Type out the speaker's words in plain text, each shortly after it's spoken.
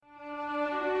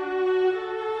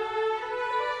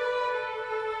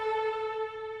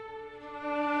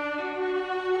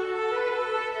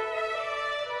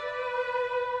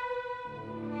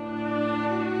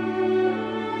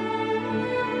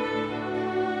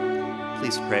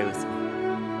please pray with me?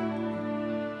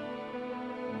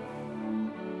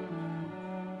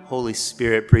 Holy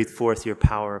Spirit, breathe forth your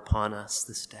power upon us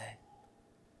this day.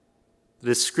 That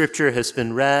as Scripture has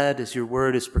been read, as your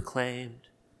word is proclaimed,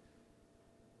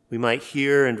 we might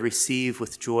hear and receive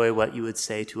with joy what you would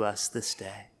say to us this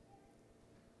day.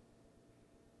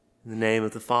 In the name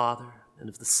of the Father, and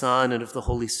of the Son, and of the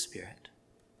Holy Spirit.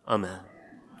 Amen.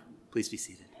 Please be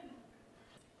seated.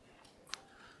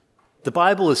 The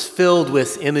Bible is filled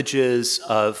with images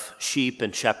of sheep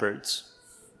and shepherds.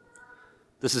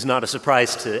 This is not a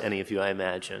surprise to any of you, I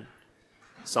imagine.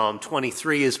 Psalm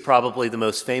 23 is probably the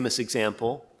most famous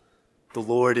example. The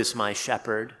Lord is my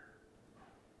shepherd.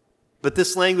 But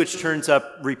this language turns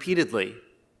up repeatedly.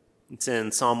 It's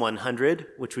in Psalm 100,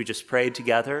 which we just prayed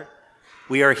together.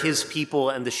 We are his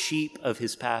people and the sheep of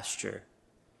his pasture.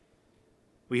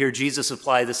 We hear Jesus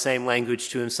apply the same language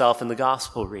to himself in the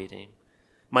gospel reading.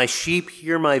 My sheep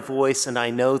hear my voice, and I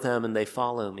know them, and they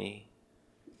follow me.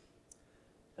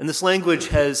 And this language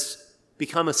has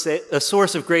become a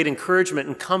source of great encouragement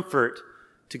and comfort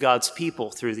to God's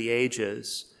people through the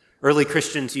ages. Early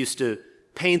Christians used to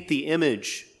paint the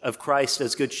image of Christ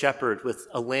as Good Shepherd with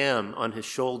a lamb on his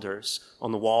shoulders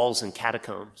on the walls and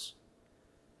catacombs.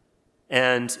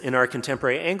 And in our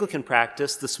contemporary Anglican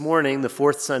practice, this morning, the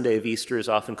fourth Sunday of Easter is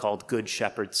often called Good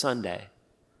Shepherd Sunday.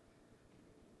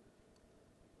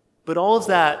 But all of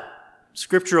that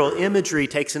scriptural imagery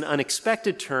takes an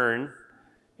unexpected turn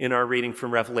in our reading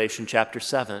from Revelation chapter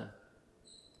 7.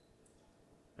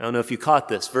 I don't know if you caught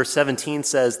this. Verse 17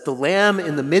 says, "The Lamb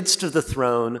in the midst of the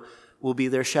throne will be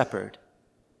their shepherd."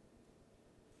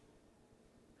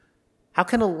 How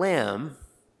can a lamb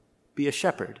be a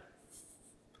shepherd?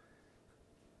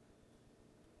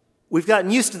 We've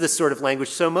gotten used to this sort of language,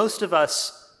 so most of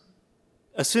us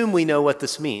assume we know what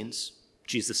this means.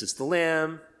 Jesus is the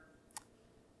Lamb.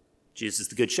 Jesus is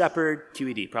the Good Shepherd.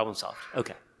 QED, problem solved.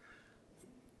 Okay.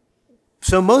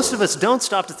 So most of us don't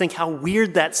stop to think how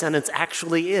weird that sentence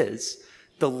actually is.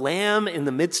 The Lamb in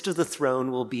the midst of the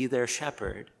throne will be their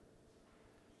shepherd.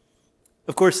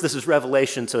 Of course, this is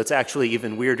Revelation, so it's actually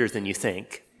even weirder than you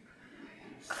think.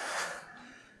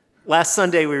 Last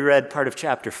Sunday, we read part of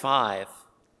chapter 5,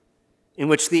 in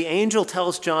which the angel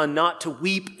tells John not to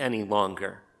weep any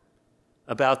longer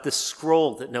about this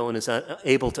scroll that no one is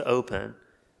able to open.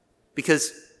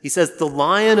 Because he says, the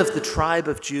Lion of the tribe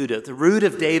of Judah, the Root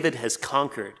of David, has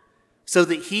conquered, so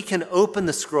that he can open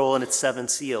the scroll and its 7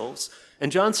 seals.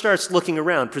 And John starts looking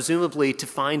around, presumably to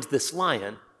find this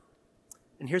lion.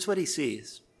 And here's what he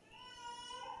sees.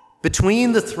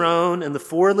 Between the throne and the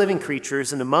 4 living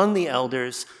creatures and among the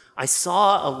elders, I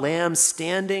saw a lamb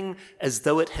standing as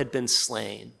though it had been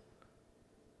slain.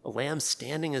 A lamb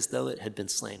standing as though it had been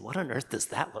slain. What on earth does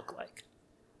that look like?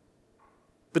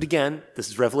 But again, this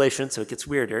is Revelation, so it gets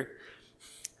weirder.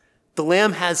 The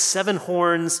Lamb has 7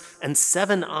 horns and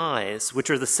 7 eyes, which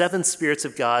are the 7 spirits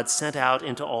of God sent out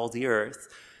into all the earth.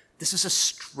 This is a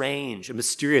strange, a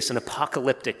mysterious, and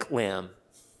apocalyptic Lamb.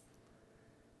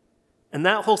 And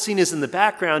that whole scene is in the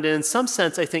background, and in some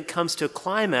sense, I think, comes to a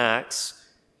climax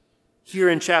here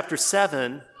in chapter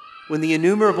 7, when the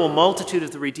innumerable multitude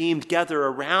of the redeemed gather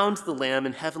around the Lamb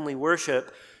in heavenly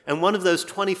worship. And one of those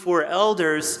 24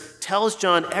 elders tells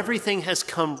John everything has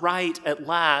come right at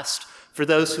last for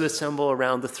those who assemble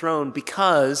around the throne,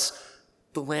 because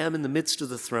the Lamb in the midst of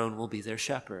the throne will be their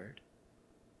shepherd.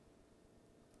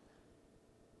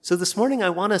 So this morning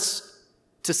I want us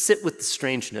to sit with the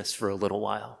strangeness for a little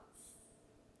while,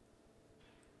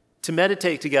 to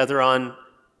meditate together on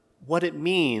what it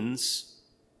means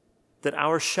that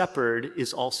our shepherd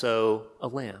is also a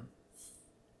lamb.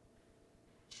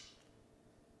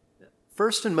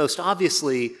 First and most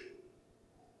obviously,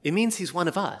 it means he's one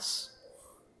of us.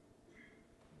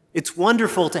 It's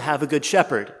wonderful to have a good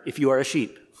shepherd if you are a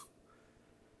sheep.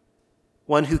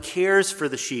 One who cares for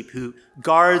the sheep, who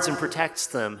guards and protects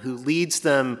them, who leads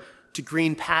them to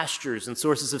green pastures and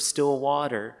sources of still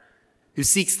water, who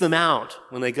seeks them out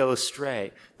when they go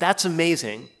astray. That's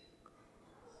amazing.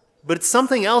 But it's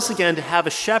something else again to have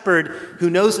a shepherd who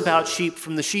knows about sheep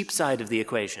from the sheep side of the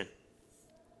equation.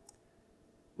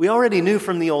 We already knew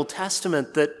from the Old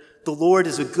Testament that the Lord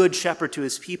is a good shepherd to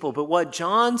his people, but what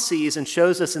John sees and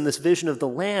shows us in this vision of the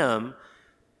Lamb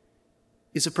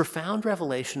is a profound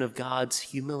revelation of God's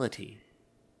humility.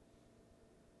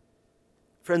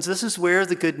 Friends, this is where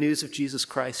the good news of Jesus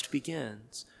Christ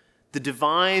begins. The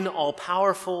divine,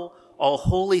 all-powerful,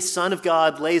 all-holy Son of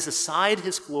God lays aside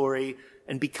his glory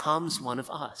and becomes one of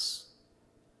us.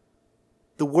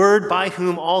 The Word by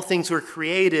whom all things were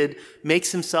created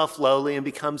makes himself lowly and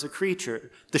becomes a creature.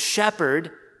 The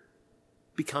shepherd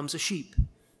becomes a sheep,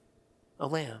 a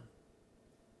lamb.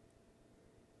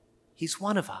 He's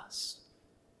one of us.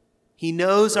 He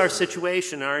knows our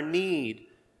situation, our need,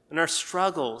 and our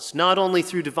struggles, not only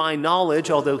through divine knowledge,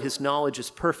 although his knowledge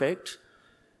is perfect,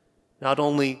 not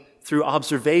only through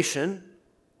observation,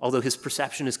 although his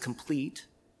perception is complete.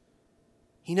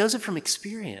 He knows it from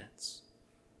experience.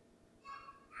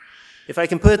 If I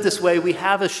can put it this way, we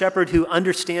have a shepherd who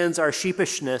understands our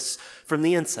sheepishness from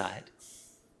the inside.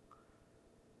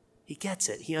 He gets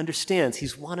it. He understands.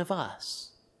 He's one of us.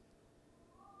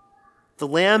 The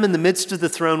Lamb in the midst of the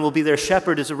throne will be their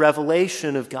shepherd is a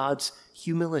revelation of God's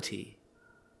humility.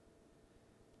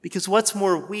 Because what's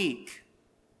more weak,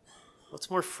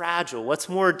 what's more fragile, what's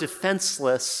more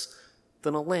defenseless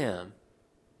than a lamb?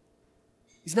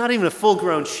 He's not even a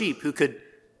full-grown sheep who could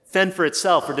fend for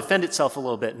itself or defend itself a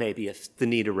little bit maybe if the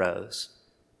need arose.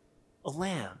 A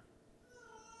lamb.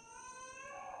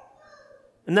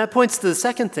 And that points to the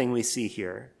second thing we see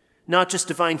here. Not just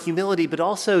divine humility, but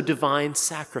also divine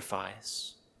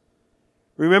sacrifice.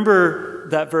 Remember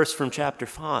that verse from chapter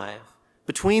 5.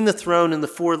 Between the throne and the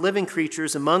four living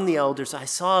creatures among the elders, I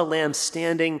saw a lamb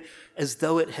standing as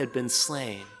though it had been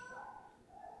slain.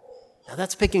 Now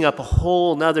that's picking up a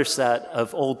whole nother set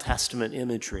of Old Testament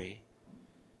imagery.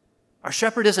 Our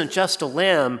shepherd isn't just a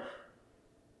lamb,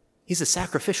 he's a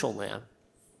sacrificial lamb.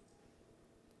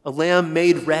 A lamb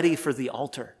made ready for the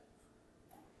altar.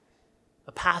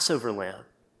 A Passover lamb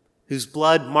whose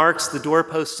blood marks the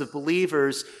doorposts of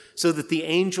believers so that the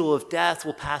angel of death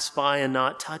will pass by and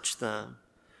not touch them.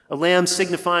 A lamb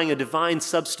signifying a divine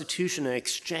substitution, an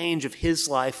exchange of his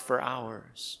life for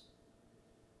ours.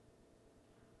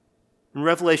 In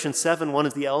Revelation 7, one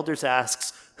of the elders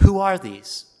asks, "Who are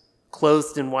these,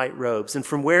 clothed in white robes, and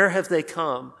from where have they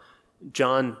come?"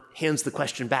 John hands the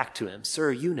question back to him.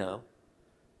 "Sir, you know."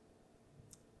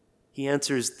 He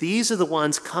answers, "These are the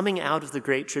ones coming out of the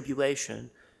great tribulation.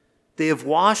 They have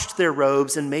washed their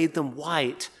robes and made them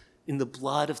white in the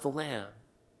blood of the Lamb."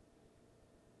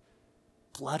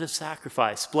 Blood of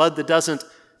sacrifice, blood that doesn't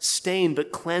stain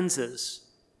but cleanses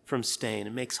from stain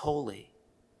and makes holy.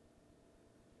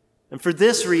 And for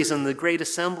this reason, the great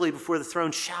assembly before the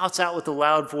throne shouts out with a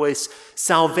loud voice,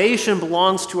 "Salvation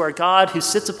belongs to our God who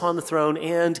sits upon the throne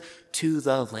and to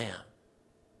the Lamb."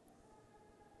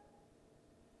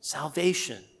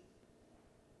 Salvation.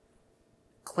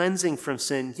 Cleansing from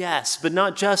sin, yes, but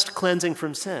not just cleansing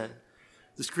from sin.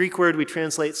 This Greek word we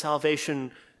translate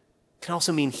salvation can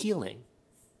also mean healing,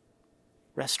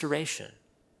 restoration.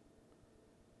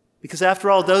 Because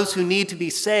after all, those who need to be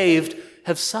saved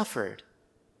have suffered.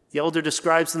 The elder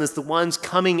describes them as the ones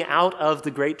coming out of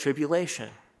the great tribulation.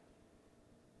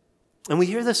 And we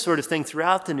hear this sort of thing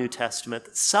throughout the New Testament,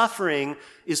 that suffering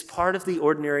is part of the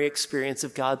ordinary experience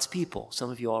of God's people.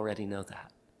 Some of you already know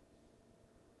that.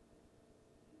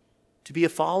 To be a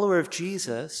follower of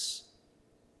Jesus,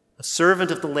 a servant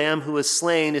of the Lamb who was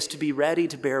slain, is to be ready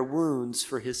to bear wounds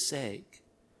for his sake.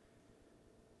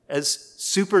 As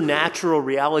supernatural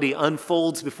reality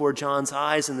unfolds before John's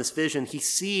eyes in this vision, he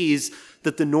sees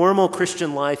that the normal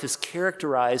Christian life is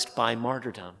characterized by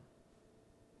martyrdom.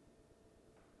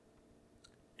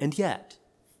 And yet,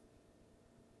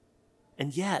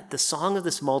 the song of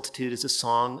this multitude is a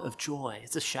song of joy.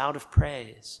 It's a shout of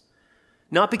praise.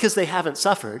 Not because they haven't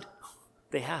suffered,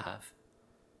 they have,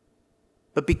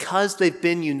 but because they've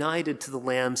been united to the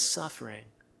Lamb's suffering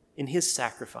in his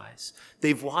sacrifice.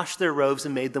 They've washed their robes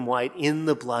and made them white in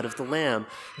the blood of the Lamb.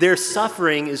 Their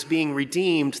suffering is being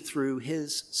redeemed through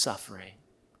his suffering.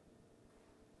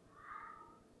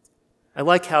 I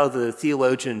like how the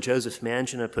theologian Joseph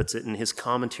Mangina puts it in his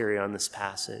commentary on this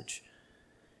passage.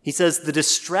 He says, the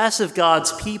distress of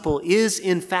God's people is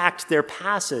in fact their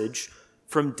passage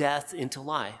from death into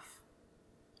life.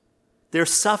 Their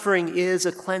suffering is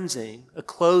a cleansing, a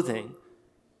clothing,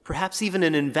 perhaps even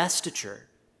an investiture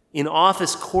in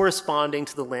office corresponding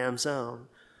to the Lamb's own.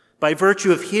 By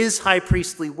virtue of his high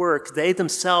priestly work, they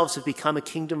themselves have become a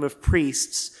kingdom of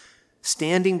priests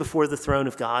standing before the throne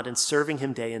of God and serving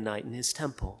him day and night in his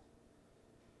temple.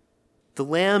 The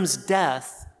Lamb's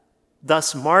death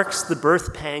thus marks the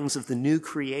birth pangs of the new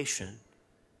creation,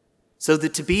 so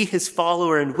that to be his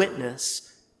follower and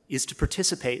witness is to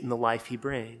participate in the life he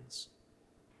brings.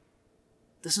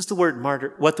 This is the word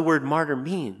martyr, what the word martyr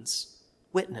means,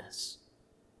 witness.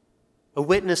 A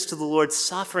witness to the Lord's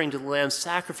suffering, to the Lamb's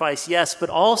sacrifice, yes, but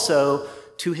also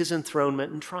to his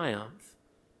enthronement and triumph.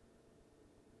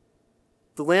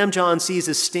 The Lamb John sees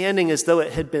is standing as though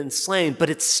it had been slain, but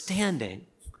it's standing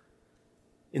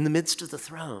in the midst of the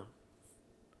throne.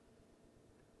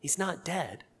 He's not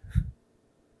dead.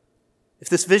 If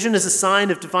this vision is a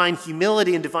sign of divine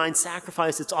humility and divine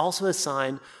sacrifice, it's also a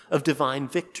sign of divine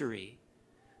victory.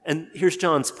 And here's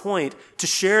John's point. To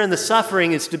share in the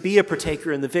suffering is to be a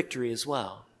partaker in the victory as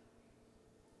well.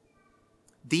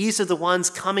 These are the ones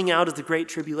coming out of the great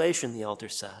tribulation, the elder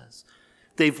says.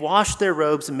 They've washed their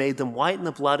robes and made them white in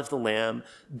the blood of the Lamb.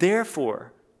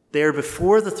 Therefore, they are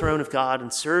before the throne of God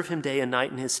and serve him day and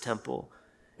night in his temple.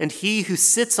 And he who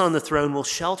sits on the throne will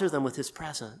shelter them with his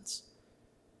presence.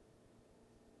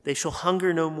 They shall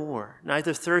hunger no more,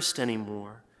 neither thirst any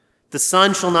more. The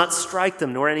sun shall not strike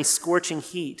them, nor any scorching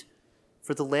heat,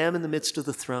 for the Lamb in the midst of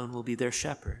the throne will be their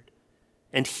shepherd,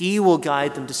 and he will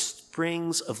guide them to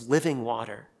springs of living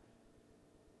water,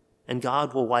 and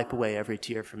God will wipe away every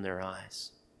tear from their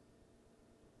eyes.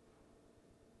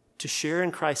 To share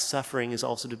in Christ's suffering is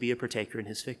also to be a partaker in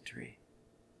his victory.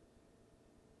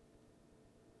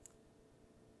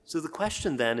 So the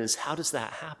question then is, how does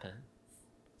that happen?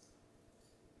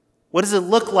 What does it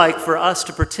look like for us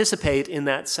to participate in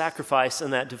that sacrifice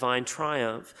and that divine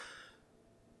triumph?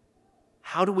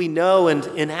 How do we know and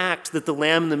enact that the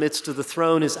Lamb in the midst of the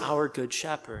throne is our good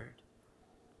shepherd?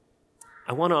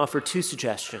 I want to offer two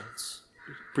suggestions,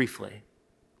 briefly.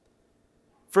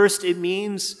 First, it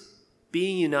means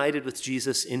being united with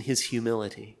Jesus in his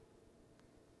humility.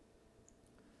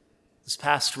 This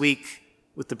past week,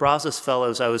 with the Brazos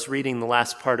Fellows, I was reading the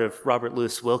last part of Robert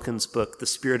Louis Wilkins' book, The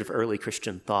Spirit of Early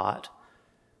Christian Thought,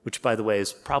 which, by the way,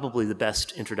 is probably the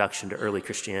best introduction to early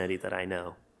Christianity that I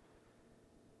know.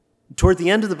 Toward the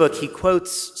end of the book, he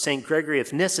quotes St. Gregory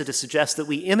of Nyssa to suggest that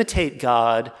we imitate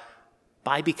God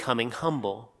by becoming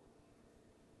humble.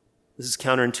 This is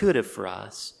counterintuitive for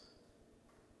us.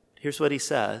 Here's what he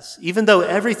says. Even though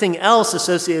everything else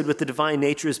associated with the divine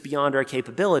nature is beyond our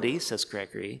capability, says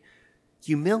Gregory,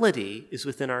 humility is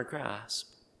within our grasp.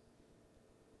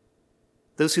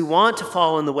 Those who want to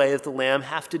follow in the way of the Lamb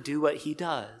have to do what he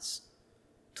does,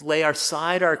 to lay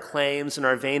aside our claims and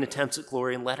our vain attempts at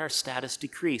glory and let our status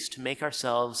decrease, to make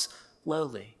ourselves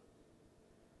lowly.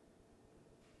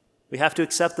 We have to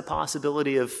accept the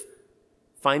possibility of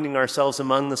finding ourselves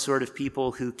among the sort of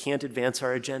people who can't advance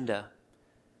our agenda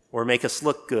or make us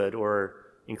look good or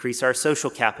increase our social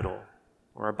capital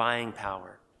or our buying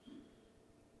power,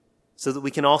 so that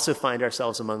we can also find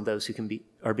ourselves among those who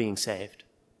are being saved.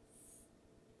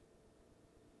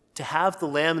 To have the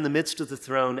Lamb in the midst of the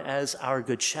throne as our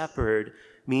good shepherd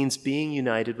means being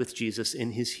united with Jesus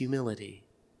in his humility.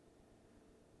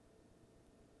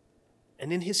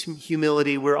 And in his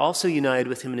humility, we're also united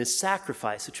with him in his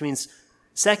sacrifice, which means,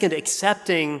 second,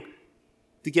 accepting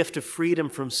the gift of freedom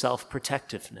from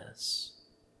self-protectiveness.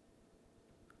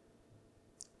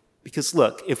 Because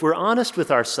look, if we're honest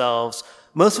with ourselves,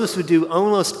 most of us would do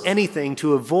almost anything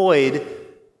to avoid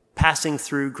passing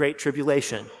through great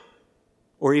tribulation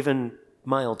or even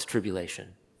mild tribulation.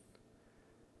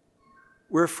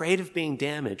 We're afraid of being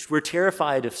damaged. We're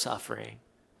terrified of suffering.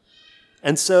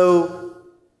 And so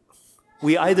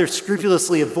we either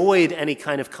scrupulously avoid any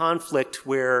kind of conflict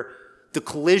where the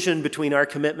collision between our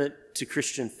commitment to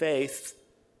Christian faith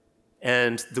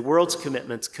and the world's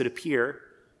commitments could appear,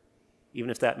 even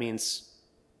if that means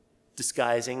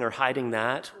disguising or hiding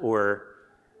that or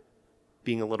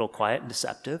being a little quiet and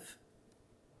deceptive.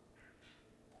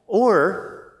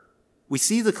 Or we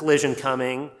see the collision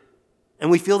coming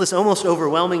and we feel this almost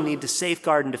overwhelming need to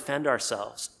safeguard and defend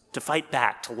ourselves, to fight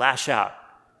back, to lash out.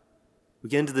 We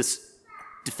get into this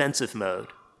defensive mode.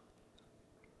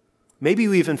 Maybe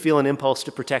we even feel an impulse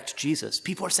to protect Jesus.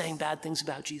 People are saying bad things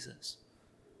about Jesus.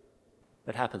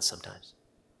 That happens sometimes.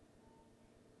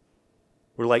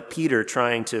 We're like Peter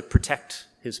trying to protect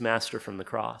his master from the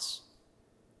cross.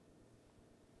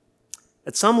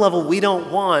 At some level, we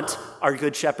don't want our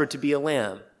good shepherd to be a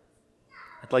lamb.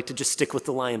 I'd like to just stick with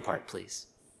the lion part, please.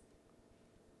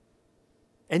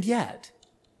 And yet,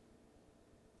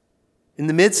 in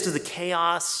the midst of the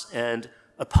chaos and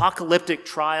apocalyptic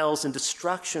trials and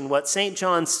destruction, what St.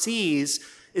 John sees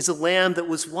is a lamb that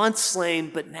was once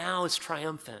slain, but now is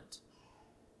triumphant.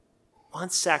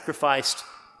 Once sacrificed,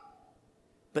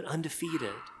 but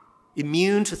undefeated,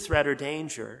 immune to threat or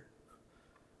danger.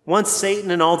 Once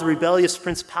Satan and all the rebellious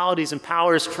principalities and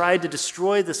powers tried to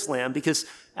destroy this lamb because,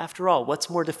 after all, what's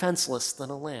more defenseless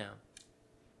than a lamb?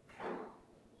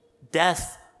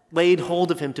 Death laid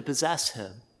hold of him to possess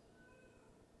him.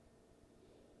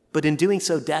 But in doing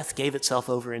so, death gave itself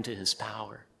over into his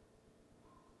power.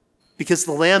 Because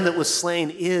the lamb that was slain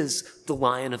is the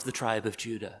Lion of the tribe of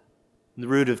Judah, the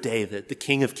Root of David, the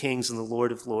King of kings and the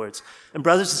Lord of lords. And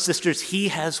brothers and sisters, he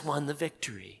has won the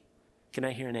victory. Can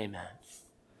I hear an amen?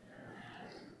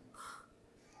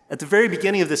 At the very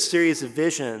beginning of this series of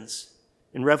visions,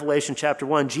 In Revelation chapter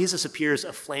 1, Jesus appears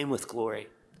aflame with glory.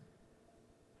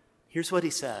 Here's what he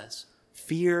says: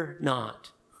 "Fear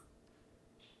not."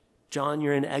 John,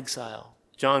 you're in exile.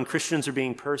 John, Christians are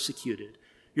being persecuted.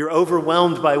 You're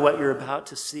overwhelmed by what you're about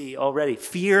to see already.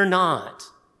 Fear not.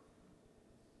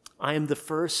 I am the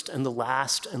first and the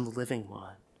last and the living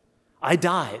one. I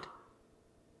died,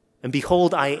 and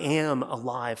behold, I am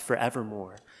alive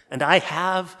forevermore, and I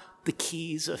have the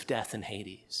keys of death and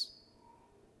Hades.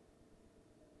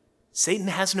 Satan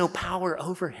has no power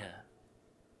over him.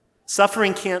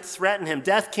 Suffering can't threaten him.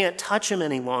 Death can't touch him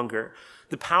any longer.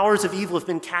 The powers of evil have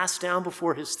been cast down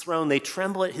before his throne. They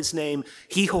tremble at his name.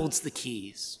 He holds the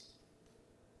keys.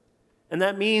 And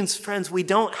that means, friends, we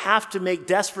don't have to make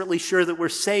desperately sure that we're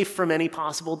safe from any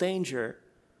possible danger.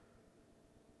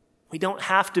 We don't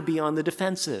have to be on the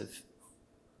defensive.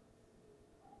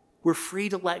 We're free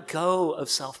to let go of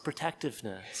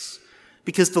self-protectiveness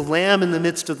because the Lamb in the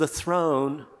midst of the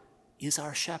throne is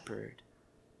our shepherd,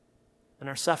 and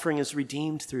our suffering is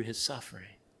redeemed through his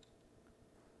suffering.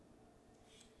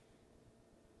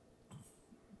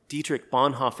 Dietrich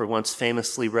Bonhoeffer once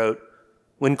famously wrote,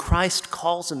 "When Christ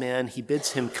calls a man, he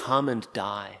bids him come and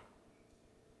die."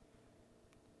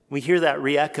 We hear that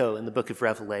re-echo in the book of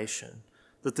Revelation,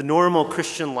 that the normal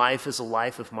Christian life is a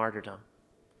life of martyrdom,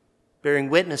 bearing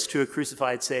witness to a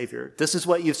crucified Savior. This is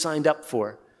what you've signed up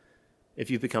for if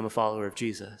you've become a follower of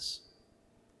Jesus.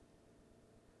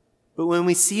 But when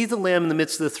we see the Lamb in the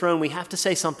midst of the throne, we have to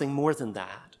say something more than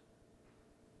that.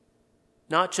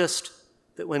 Not just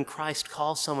that when Christ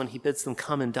calls someone, he bids them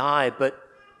come and die, but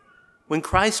when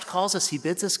Christ calls us, he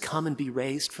bids us come and be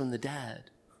raised from the dead.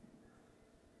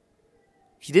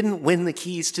 He didn't win the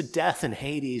keys to death and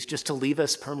Hades just to leave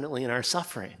us permanently in our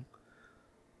suffering.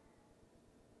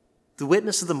 The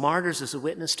witness of the martyrs is a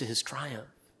witness to his triumph.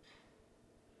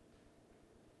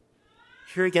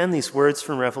 Hear again these words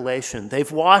from Revelation.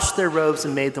 "They've washed their robes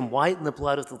and made them white in the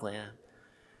blood of the Lamb.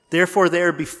 Therefore they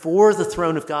are before the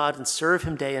throne of God and serve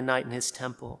him day and night in his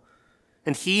temple.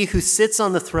 And he who sits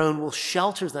on the throne will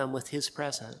shelter them with his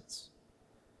presence.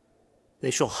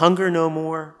 They shall hunger no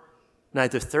more,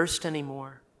 neither thirst any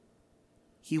more.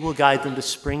 He will guide them to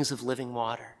springs of living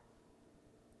water.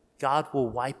 God will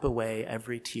wipe away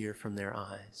every tear from their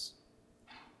eyes."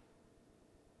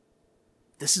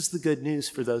 This is the good news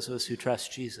for those of us who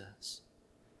trust Jesus.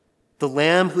 The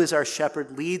Lamb who is our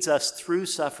shepherd leads us through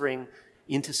suffering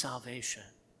into salvation,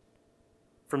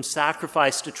 from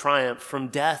sacrifice to triumph, from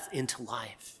death into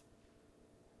life.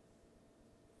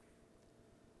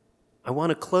 I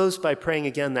want to close by praying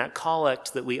again that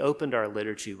collect that we opened our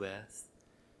liturgy with,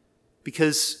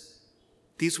 because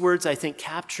these words, I think,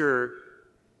 capture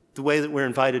the way that we're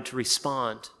invited to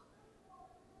respond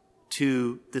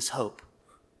to this hope,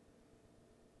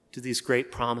 to these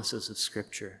great promises of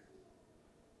Scripture.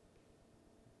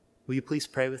 Will you please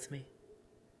pray with me?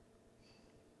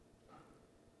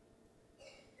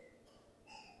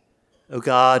 O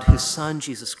God, whose Son,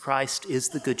 Jesus Christ, is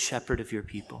the good shepherd of your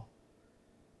people,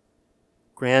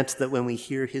 grant that when we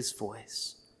hear his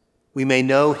voice, we may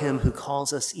know him who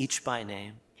calls us each by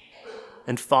name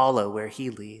and follow where he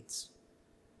leads,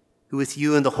 who with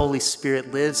you and the Holy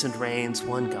Spirit lives and reigns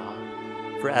one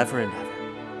God, forever and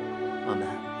ever.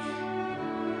 Amen.